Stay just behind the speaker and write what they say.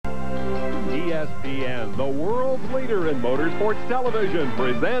ESPN, the world's leader in motorsports television,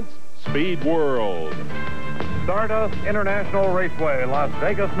 presents Speed World. Stardust International Raceway, Las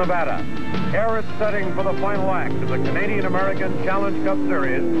Vegas, Nevada. Here it's setting for the final act of the Canadian-American Challenge Cup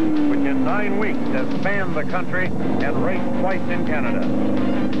Series, which in 9 weeks has spanned the country and raced twice in Canada.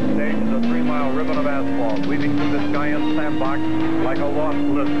 The stage is a 3-mile ribbon of asphalt, weaving through this giant sandbox like a lost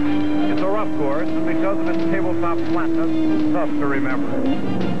lizard. It's a rough course, and because of its tabletop flatness, tough to remember.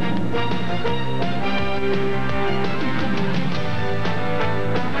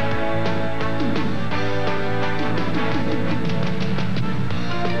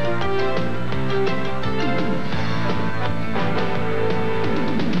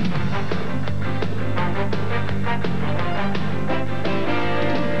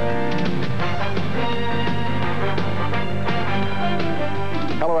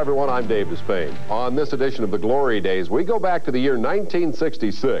 Hello everyone, I'm Dave Despain. On this edition of the Glory Days, we go back to the year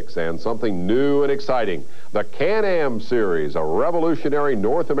 1966 and something new and exciting. The Can-Am Series, a revolutionary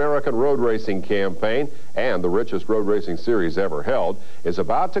North American road racing campaign and the richest road racing series ever held, is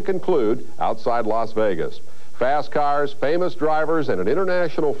about to conclude outside Las Vegas. Fast cars, famous drivers, and an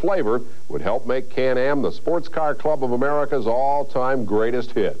international flavor would help make Can-Am the Sports Car Club of America's all-time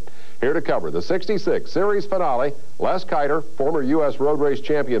greatest hit. Here to cover the 66 series finale, Les Kiter, former U.S. road race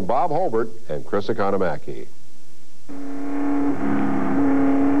champion Bob Holbert, and Chris Economaki.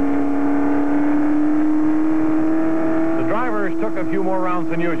 The drivers took a few more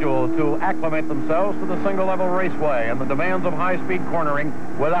rounds than usual to acclimate themselves to the single-level raceway and the demands of high-speed cornering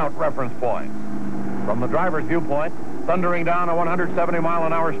without reference points. From the driver's viewpoint, thundering down a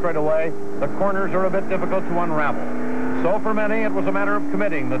 170-mile-an-hour straightaway, the corners are a bit difficult to unravel. So for many, it was a matter of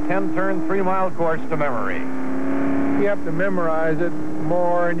committing the 10-turn, 3-mile course to memory. You have to memorize it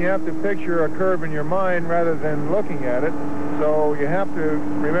more, and you have to picture a curve in your mind rather than looking at it. So you have to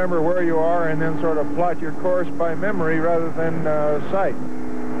remember where you are and then sort of plot your course by memory rather than sight.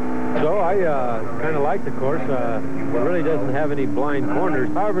 So I kind of like the course. It really doesn't have any blind corners.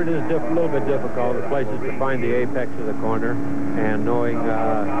 However, it is a little bit difficult at places to find the apex of the corner and knowing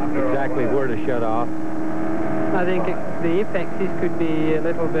exactly where to shut off. I think the apexes could be a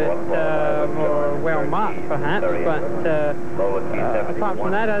little bit more well marked, perhaps, but apart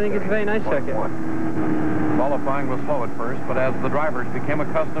from that, I think it's a very nice circuit. Qualifying was slow at first, but as the drivers became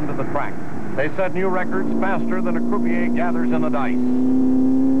accustomed to the track, they set new records faster than a croupier gathers in the dice.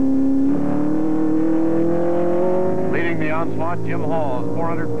 Leading the onslaught, Jim Hall's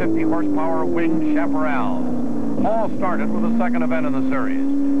 450-horsepower winged Chaparral. Hall started with the second event in the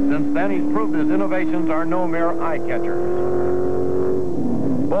series. Since then, he's proved his innovations are no mere eye-catchers.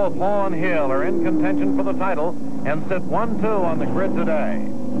 Both Hall and Hill are in contention for the title and sit 1-2 on the grid today.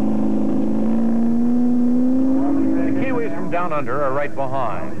 The Kiwis from down under are right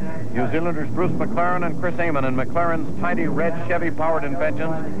behind. New Zealanders Bruce McLaren and Chris Amon in McLaren's tidy red Chevy-powered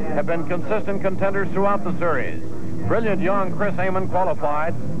inventions have been consistent contenders throughout the series. Brilliant young Chris Amon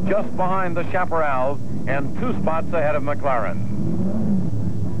qualified just behind the Chaparrals and 2 spots ahead of McLaren.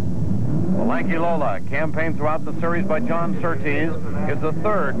 The Lanky Lola, campaigned throughout the series by John Surtees, is the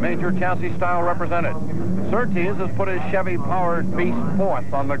 3rd major chassis style represented. Surtees has put his Chevy-powered beast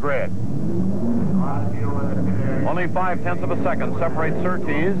 4th on the grid. Only 0.5 of a second separate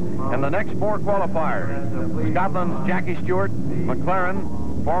Surtees and the next 4 qualifiers. Scotland's Jackie Stewart, McLaren,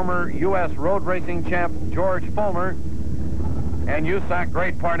 former U.S. road racing champ George Fulmer, and USAC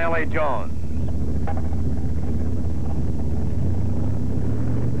great Parnelli Jones.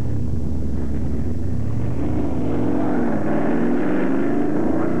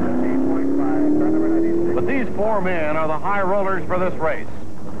 But these 4 men are the high rollers for this race.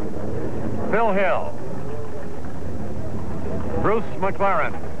 Phil Hill, Bruce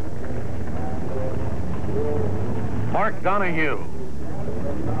McLaren, Mark Donohue,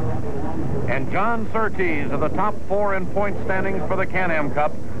 and John Surtees are the top 4 in point standings for the Can-Am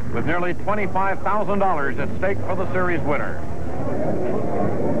Cup, with nearly $25,000 at stake for the series winner.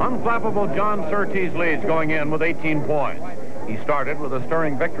 Unflappable John Surtees leads going in with 18 points. He started with a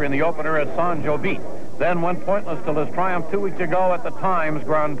stirring victory in the opener at San Jovite, then went pointless till his triumph 2 weeks ago at the Times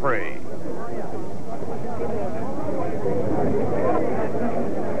Grand Prix.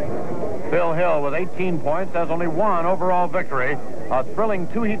 Phil Hill with 18 points has only 1 overall victory, a thrilling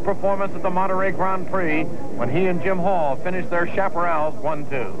 2-heat performance at the Monterey Grand Prix when he and Jim Hall finished their Chaparrals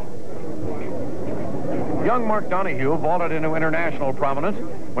 1-2. Young Mark Donohue vaulted into international prominence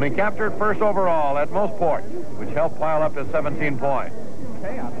when he captured 1st overall at Mosport, which helped pile up his 17 points.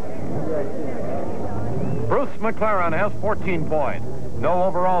 Bruce McLaren has 14 points. No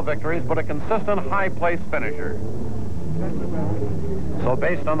overall victories, but a consistent high-place finisher. So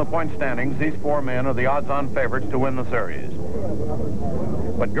based on the point standings, these four men are the odds-on favorites to win the series.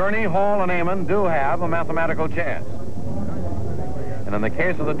 But Gurney, Hall, and Amon do have a mathematical chance. And in the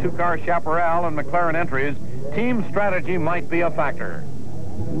case of the two-car Chaparral and McLaren entries, team strategy might be a factor.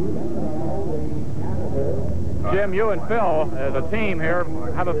 Jim, you and Phil, as a team here,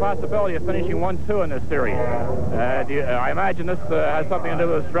 have a possibility of finishing 1-2 in this series. I imagine this has something to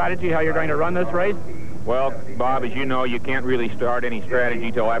do with strategy, how you're going to run this race? Well, Bob, as you know, you can't really start any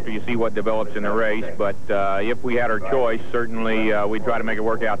strategy till after you see what develops in the race, but if we had our choice, certainly we'd try to make it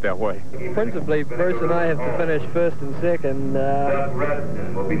work out that way. Principally, Bruce and I have to finish first and second,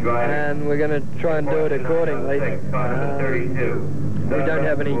 and we're going to try and do it accordingly. We don't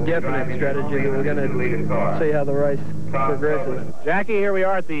have any definite strategy, but we're going to see how the race progresses. Jackie, here we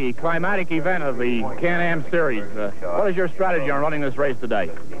are at the climatic event of the Can-Am Series. What is your strategy on running this race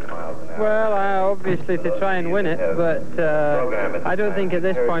today? Well, obviously to try and win it, but I don't think at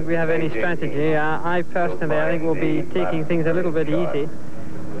this point we have any strategy. I personally, I think we'll be taking things a little bit easy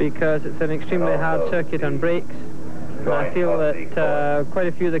because it's an extremely hard circuit on brakes. And I feel that quite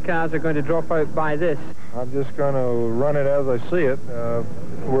a few of the cars are going to drop out by this. I'm just going to run it as I see it.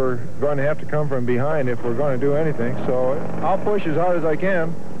 We're going to have to come from behind if we're going to do anything, so I'll push as hard as I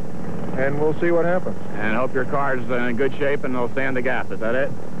can, and we'll see what happens. And hope your car's in good shape and they'll stand the gap. Is that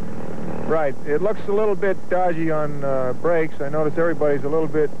it? Right. It looks a little bit dodgy on brakes. I notice everybody's a little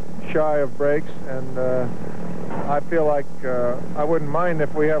bit shy of brakes, and I feel like I wouldn't mind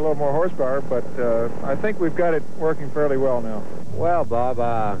if we had a little more horsepower, but I think we've got it working fairly well now. Well, Bob,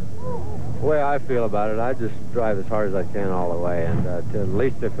 the way I feel about it, I just drive as hard as I can all the way, and at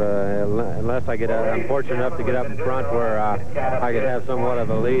least if, unless I'm fortunate enough to get up in front where I could have somewhat of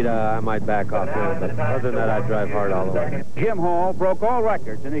a lead, I might back off there, but other than that, I drive hard all the way. Jim Hall broke all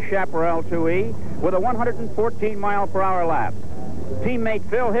records in his Chaparral 2E with a 114-mile-per-hour lap. Teammate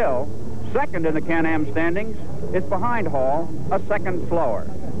Phil Hill, second in the Can-Am standings, is behind Hall, a second slower.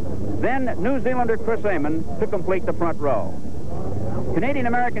 Then New Zealander Chris Amon to complete the front row.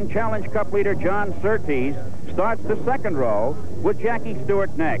 Canadian-American Challenge Cup leader John Surtees starts the second row with Jackie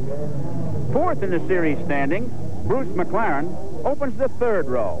Stewart next. Fourth in the series standings, Bruce McLaren opens the third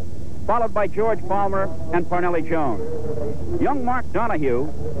row, followed by George Palmer and Parnelli Jones. Young Mark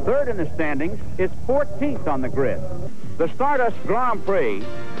Donahue, third in the standings, is 14th on the grid. The Stardust Grand Prix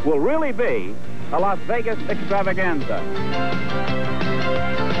will really be a Las Vegas extravaganza.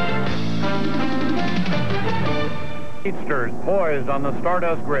 Speedsters poised on the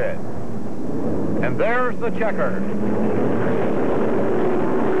Stardust grid. And there's the checker.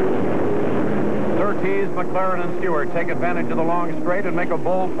 Surtees, McLaren, and Stewart take advantage of the long straight and make a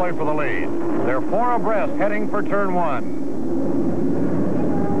bold play for the lead. They're four abreast heading for turn one.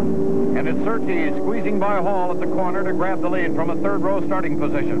 And it's Surtees squeezing by Hall at the corner to grab the lead from a third row starting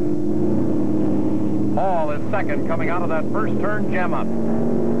position. Hall is second coming out of that first turn jam up.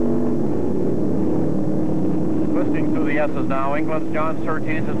 Twisting through the S's now, England's John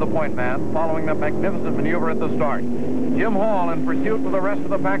Surtees is the point man, following that magnificent maneuver at the start. Jim Hall in pursuit with the rest of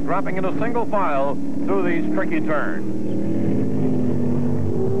the pack, dropping into single file through these tricky turns.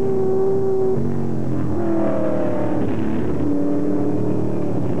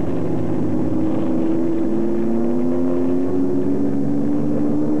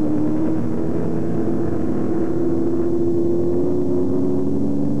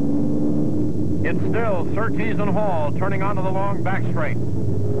 It's still Surtees and Hall turning onto the long back straight.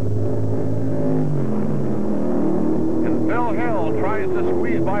 And Phil Hill tries to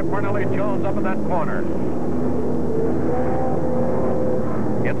squeeze by Parnelli Jones up in that corner.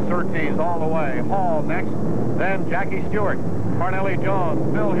 It's Surtees all the way. Hall next, then Jackie Stewart, Parnelli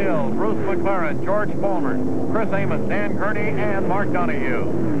Jones, Phil Hill, Bruce McLaren, George Palmer, Chris Amon, Dan Gurney, and Mark Donahue.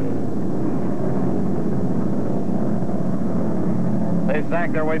 They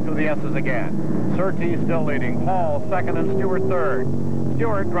zag their way through the S's again. Surtees still leading. Hall second and Stewart third.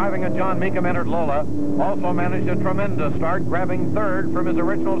 Stewart, driving a John Meekum-entered Lola, also managed a tremendous start, grabbing third from his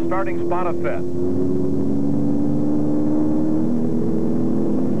original starting spot of fifth.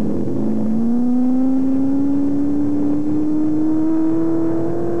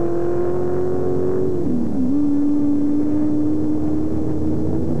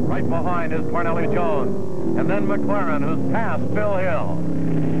 Right behind is Parnelli Jones, and then McLaren, who's passed Phil Hill.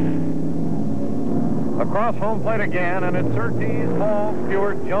 Across home plate again, and it's Surtees, Hall,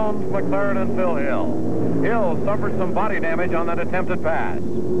 Stewart, Jones, McLaren, and Phil Hill. Hill suffered some body damage on that attempted pass.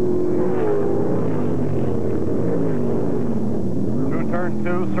 Through turn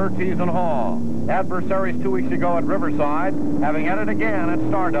two, Surtees and Hall. Adversaries 2 weeks ago at Riverside, having had it again at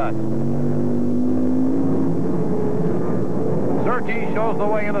Stardust. Surtees shows the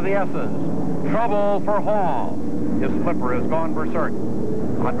way into the S's. Trouble for Hall. His flipper has gone berserk.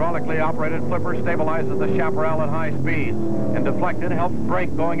 Hydraulically operated flipper stabilizes the Chaparral at high speeds, and deflected helps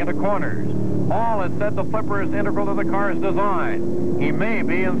brake going into corners. Hall has said the flipper is integral to the car's design. He may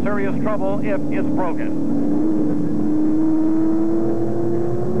be in serious trouble if it's broken.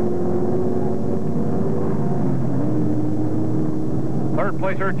 Third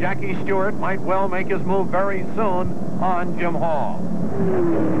placer Jackie Stewart might well make his move very soon on Jim Hall.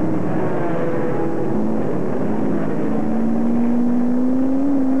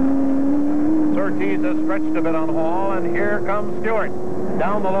 Surtees has stretched a bit on Hall, and here comes Stewart.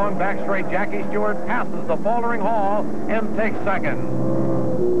 Down the long back straight, Jackie Stewart passes the faltering Hall and takes second.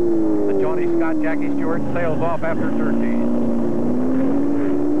 The Johnny Scott Jackie Stewart sails off after Surtees.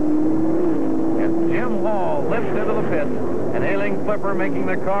 And Jim Hall limps into the pits, an ailing flipper making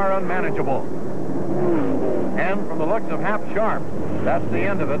the car unmanageable. And from the looks of Hap Sharp, that's the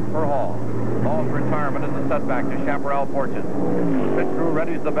end of it for Hall. Hall's retirement is a setback to Chaparral fortunes. Pit crew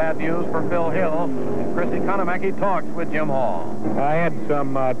readies the bad news for Phil Hill, and Chris Economaki talks with Jim Hall. I had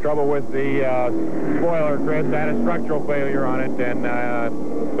some trouble with the spoiler, Chris. I had a structural failure on it, and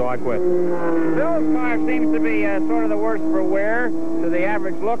so I quit. Phil's car seems to be sort of the worst for wear to the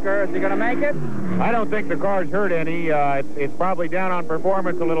average looker. Is he going to make it? I don't think the car's hurt any. It's probably down on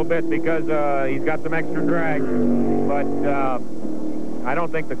performance a little bit because he's got some extra drag, but I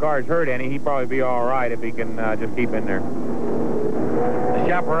don't think the car's hurt any. He'd probably be all right if he can just keep in there. The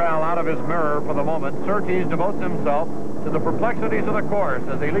Chaparral out of his mirror for the moment. Surtees devotes himself to the perplexities of the course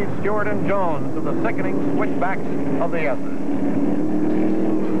as he leads Stewart and Jones to the sickening switchbacks of the S's.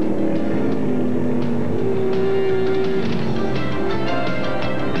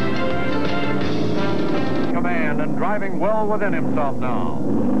 Command and driving well within himself now.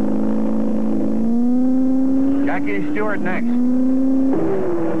 Jackie Stewart next.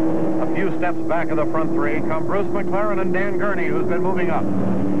 A few steps back of the front three come Bruce McLaren and Dan Gurney, who's been moving up.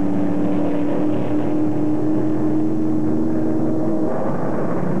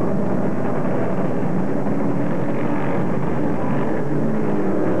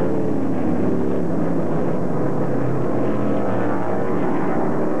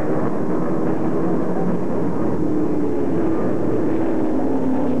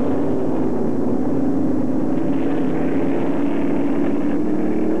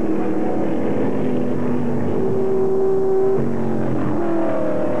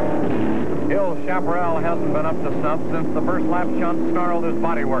 Chaparral hasn't been up to snuff since the first lap shunt snarled his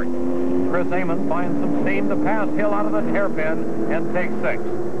bodywork. Chris Amon finds some steam to pass Hill out of the hairpin and takes sixth.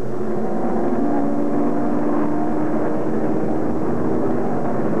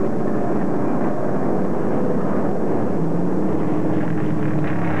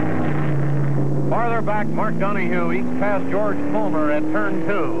 Farther back, Mark Donahue ekes past George Fulmer at turn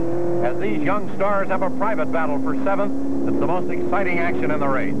 2. As these young stars have a private battle for 7th, it's the most exciting action in the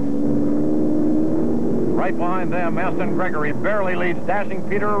race. Right behind them, Aston Gregory barely leads dashing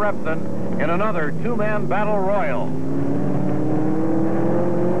Peter Repson in another two-man battle royal.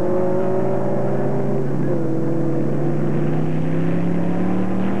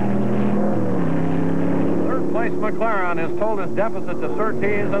 Third place McLaren has told his deficit to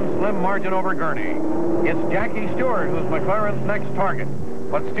Surtees and slim margin over Gurney. It's Jackie Stewart who's McLaren's next target,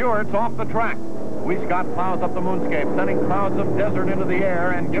 but Stewart's off the track. We Scott plows up the moonscape, sending clouds of desert into the air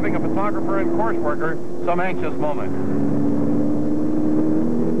and giving a photographer and course worker some anxious moment.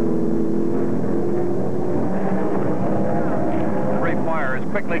 Brief fire is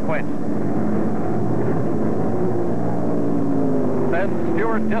quickly quenched. Then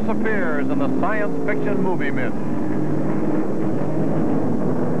Stewart disappears in the science fiction movie mist.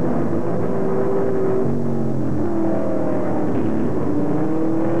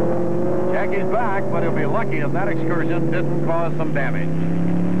 Jackie's back, but he'll be lucky if that excursion didn't cause some damage.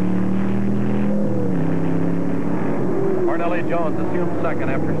 Cornelli Jones assumes second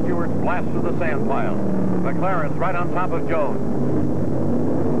after Stewart's blast through the sand pile. McLaren's right on top of Jones.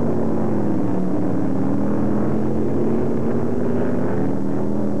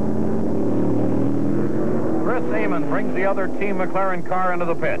 Chris Amon brings the other Team McLaren car into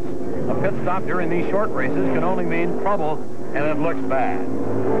the pits. A pit stop during these short races can only mean trouble, and it looks bad.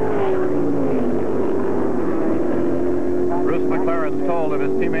 Bruce McLaren's told of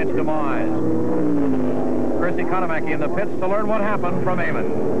his teammate's demise. Chris Economaki in the pits to learn what happened from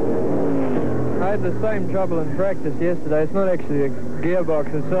Amon. I had the same trouble in practice yesterday. It's not actually a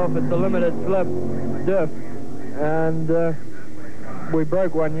gearbox itself, it's a limited slip diff. And we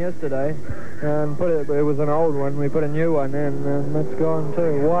broke one yesterday and it was an old one. We put a new one in, and that's gone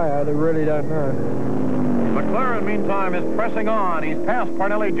too. Why? I really don't know. McLaren, meantime, is pressing on. He's passed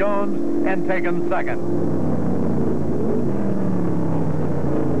Parnelli Jones and taken second.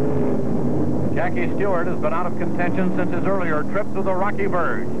 Jackie Stewart has been out of contention since his earlier trip to the Rocky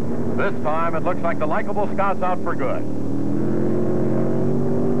Verge. This time, it looks like the likable Scott's out for good.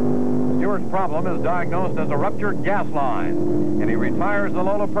 Stewart's problem is diagnosed as a ruptured gas line, and he retires the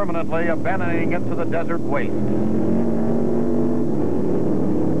Lola permanently, abandoning it to the desert waste.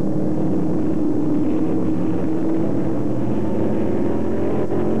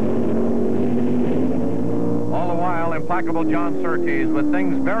 Implacable John Surtees, with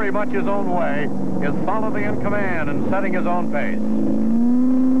things very much his own way, is solidly in command and setting his own pace.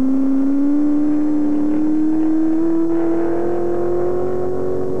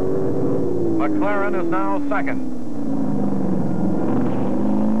 McLaren is now second.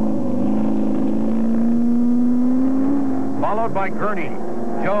 Followed by Gurney,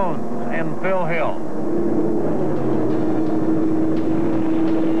 Jones, and Phil Hill.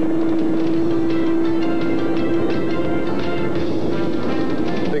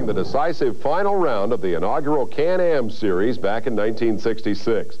 The decisive final round of the inaugural Can-Am Series back in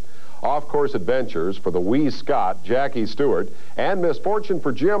 1966. Off-course adventures for the wee Scot, Jackie Stewart, and misfortune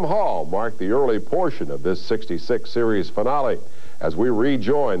for Jim Hall marked the early portion of this 66 Series finale. As we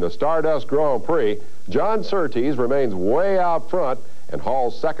rejoin the Stardust Grand Prix, John Surtees remains way out front, and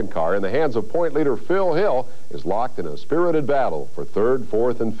Hall's second car, in the hands of point leader Phil Hill, is locked in a spirited battle for third,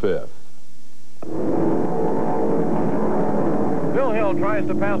 fourth, and fifth. Phil Hill tries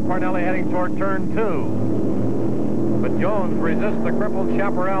to pass Parnelli heading toward turn 2. But Jones resists the crippled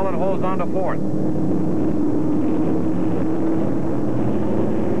Chaparral and holds on to fourth.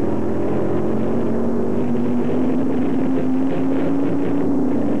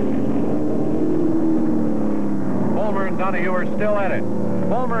 Fulmer and Donahue are still at it.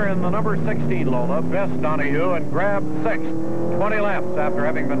 Fulmer in the number 16 Lola bests Donahue and grabbed sixth, 20 laps after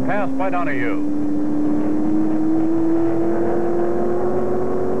having been passed by Donahue.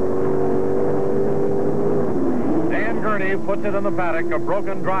 Puts it in the paddock, a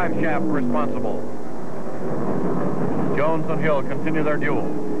broken drive shaft responsible. Jones and Hill continue their duel.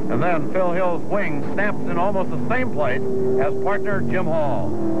 And then Phil Hill's wing snaps in almost the same place as partner Jim Hall.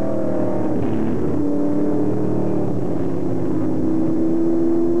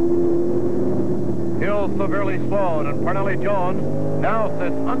 Hill severely slowed, and Parnelli Jones now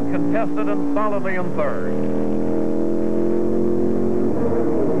sits uncontested and solidly in third.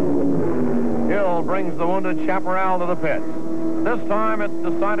 Hill brings the wounded Chaparral to the pits. This time it's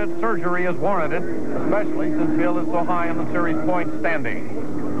decided surgery is warranted, especially since Hill is so high in the series point standing.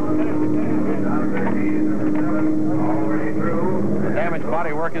 The damaged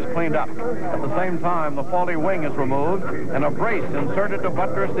bodywork is cleaned up. At the same time, the faulty wing is removed and a brace inserted to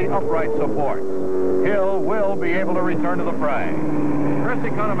buttress the upright support. Hill will be able to return to the fray. Chris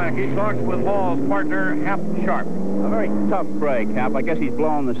Economaki talks with Hall's partner, Hap Sharp. A very tough fray, Cap. I guess he's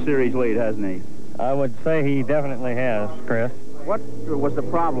blown the series lead, hasn't he? I would say he definitely has, Chris. What was the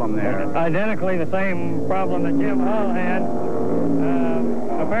problem there? Identically the same problem that Jim Hall had.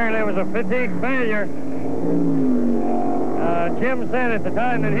 Apparently it was a fatigue failure. Jim said at the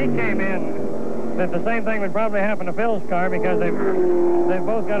time that he came in that the same thing would probably happen to Phil's car because they've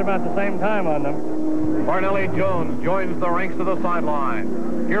both got about the same time on them. Parnelli Jones joins the ranks of the sideline.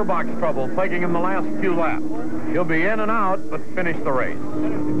 Gearbox trouble plaguing him the last few laps. He'll be in and out, but finish the race.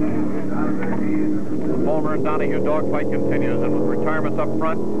 The Fulmer and Donahue dogfight continues, and with retirements up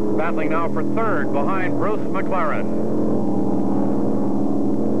front, battling now for third behind Bruce McLaren.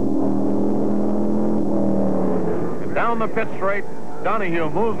 And down the pit straight, Donahue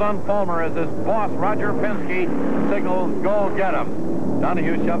moves on Fulmer as his boss, Roger Penske, signals, go get him.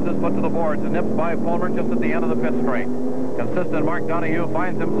 Donahue shoves his foot to the boards and nips by Fulmer just at the end of the pit straight. Consistent Mark Donahue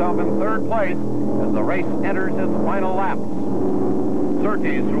finds himself in third place as the race enters its final laps.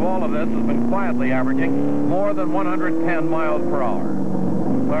 Surtees, through all of this, has been quietly averaging more than 110 miles per hour.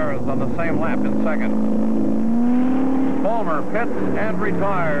 McLaren's on the same lap in second. Fulmer pits and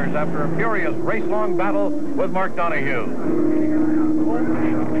retires after a furious race-long battle with Mark Donahue.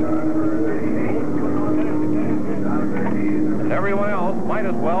 And everyone else might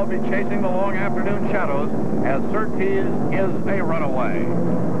as well be chasing the long afternoon shadows as Surtees is a runaway.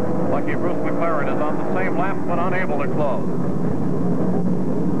 Lucky Bruce McLaren is on the same lap but unable to close.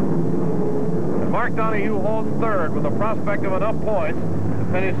 And Mark Donahue holds third with the prospect of enough points to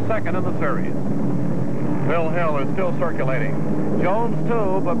finish second in the series. Phil Hill is still circulating. Jones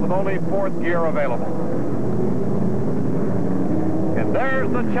too, but with only fourth gear available. And there's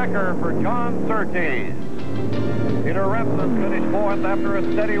the checker for John Surtees. Peter Remsen finished 4th after a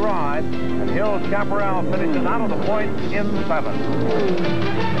steady ride, and Hill Chaparral finishes out of the points in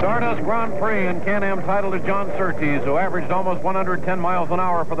 7th. Stardust Grand Prix and Can-Am title to John Surtees, who averaged almost 110 miles an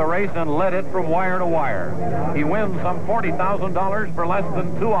hour for the race and led it from wire to wire. He wins some $40,000 for less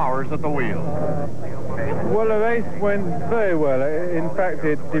than 2 hours at the wheel. Well, the race went very well. In fact,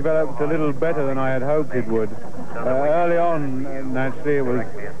 it developed a little better than I had hoped it would. Early on, naturally, it was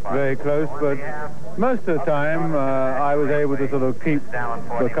very close, but most of the time, I was able to sort of keep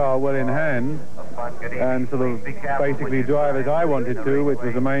the car well in hand and sort of basically drive as I wanted to, which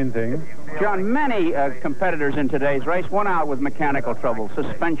was the main thing. John, many competitors in today's race went out with mechanical troubles,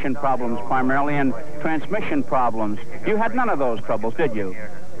 suspension problems primarily, and transmission problems. You had none of those troubles, did you?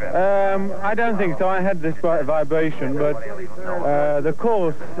 I don't think so. I had this vibration, but the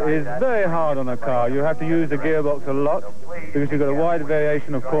course is very hard on a car. You have to use the gearbox a lot because you've got a wide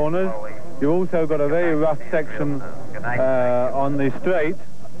variation of corners. You've also got a very rough section on the straight,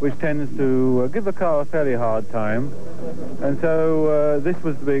 which tends to give the car a fairly hard time. And so this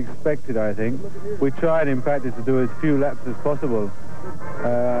was to be expected, I think. We tried in practice to do as few laps as possible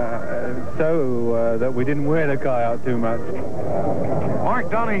so that we didn't wear the car out too much. Mark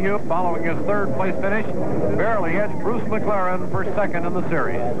Donohue, following his 3rd place finish, barely edged Bruce McLaren for 2nd in the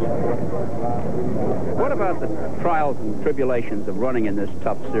series. What about the trials and tribulations of running in this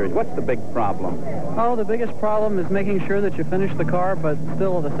tough series? What's the big problem? Oh, the biggest problem is making sure that you finish the car, but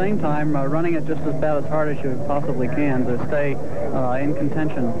still at the same time running it just about as hard as you possibly can to stay in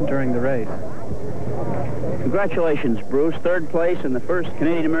contention during the race. Congratulations, Bruce. 3rd place in the first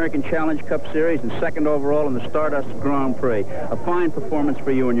Canadian American Challenge Cup Series and 2nd overall in the Stardust Grand Prix. A fine performance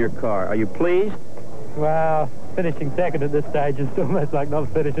for you and your car. Are you pleased? Well, finishing 2nd at this stage is almost like not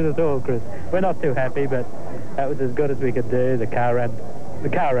finishing at all, Chris. We're not too happy, but that was as good as we could do. The car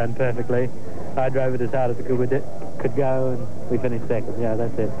ran perfectly. I drove it as hard as it could go, and we finished 2nd. Yeah,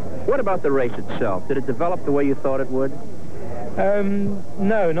 that's it. What about the race itself? Did it develop the way you thought it would?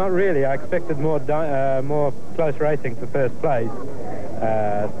 No, not really. I expected more close racing for 1st place.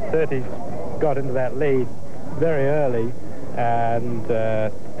 Surtees got into that lead very early and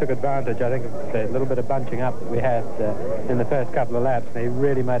took advantage, I think, of the little bit of bunching up that we had in the first couple of laps, and he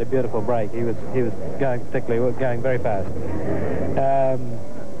really made a beautiful break. He was going very fast.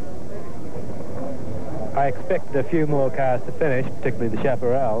 I expected a few more cars to finish, particularly the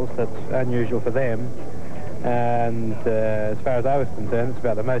Chaparrals. That's unusual for them. And as far as I was concerned, it's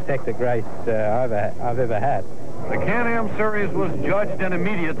about the most hectic race I've ever had. The Can-Am Series was judged an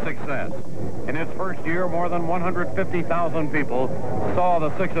immediate success. In its first year, more than 150,000 people saw the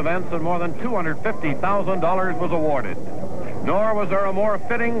 6 events, and more than $250,000 was awarded. Nor was there a more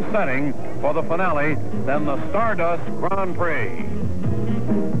fitting setting for the finale than the Stardust Grand Prix.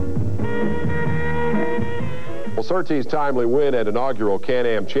 Well, Surtees' timely win at inaugural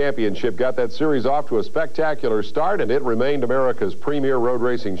Can-Am Championship got that series off to a spectacular start, and it remained America's premier road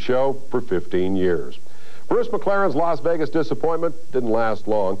racing show for 15 years. Bruce McLaren's Las Vegas disappointment didn't last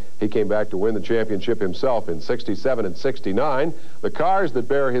long. He came back to win the championship himself in '67 and '69. The cars that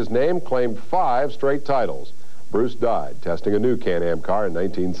bear his name claimed 5 straight titles. Bruce died testing a new Can-Am car in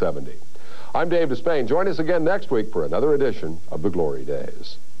 1970. I'm Dave Despain. Join us again next week for another edition of the Glory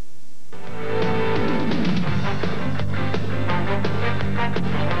Days.